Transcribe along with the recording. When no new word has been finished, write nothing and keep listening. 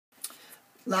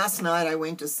Last night I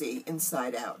went to see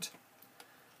Inside Out.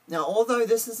 Now, although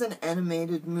this is an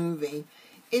animated movie,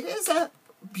 it is a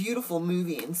beautiful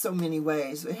movie in so many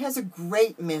ways. It has a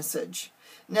great message.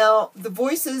 Now, the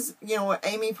voices,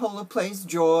 Amy Poehler plays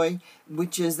Joy,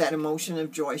 which is that emotion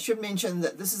of joy. I should mention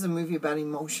that this is a movie about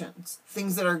emotions,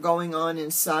 things that are going on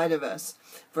inside of us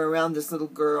for around this little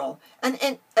girl. And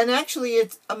actually,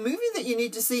 it's a movie that you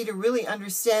need to see to really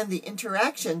understand the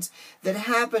interactions that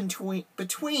happen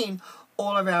between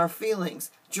all of our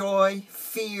feelings: joy,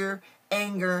 fear,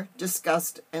 anger,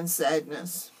 disgust, and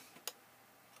sadness.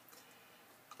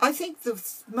 I think the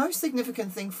most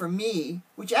significant thing for me,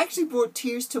 which actually brought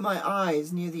tears to my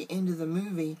eyes near the end of the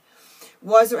movie,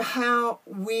 was how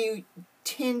we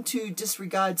tend to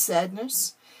disregard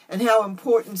sadness and how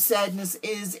important sadness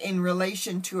is in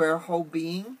relation to our whole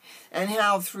being, and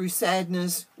how through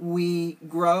sadness we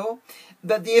grow.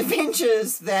 But the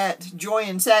adventures that joy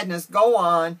and sadness go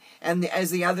on, and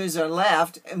as the others are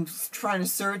left and trying to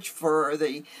search for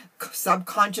the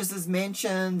subconscious is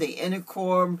mentioned, the inner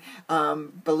core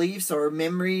beliefs or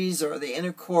memories, or the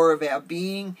inner core of our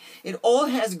being, it all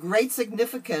has great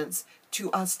significance to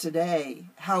us today.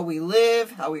 How we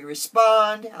live, how we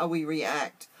respond, how we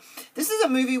react. This is a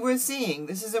movie worth seeing.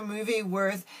 This is a movie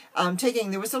worth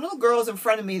taking. There were some little girls in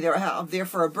front of me that were there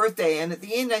for a birthday, and at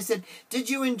the end I said, "Did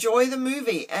you enjoy the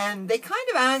movie?" And they kind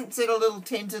of answered a little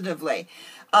tentatively.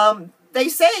 They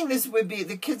saying this would be,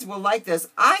 the kids will like this.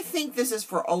 I think this is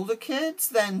for older kids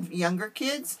than younger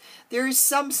kids. There is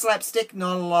some slapstick,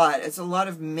 not a lot. It's a lot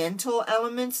of mental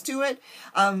elements to it.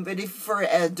 But if for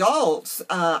adults,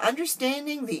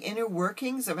 understanding the inner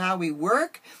workings of how we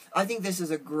work, I think this is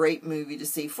a great movie to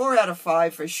see. 4 out of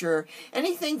 5 for sure.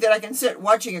 Anything that I can sit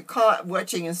watching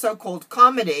a so-called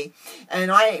comedy,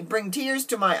 and I bring tears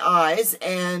to my eyes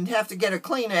and have to get a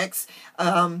Kleenex,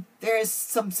 there is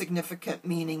some significant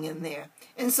meaning in there.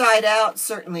 Inside Out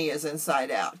certainly is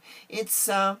Inside Out. It's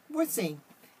worth seeing.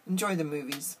 Enjoy the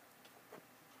movies.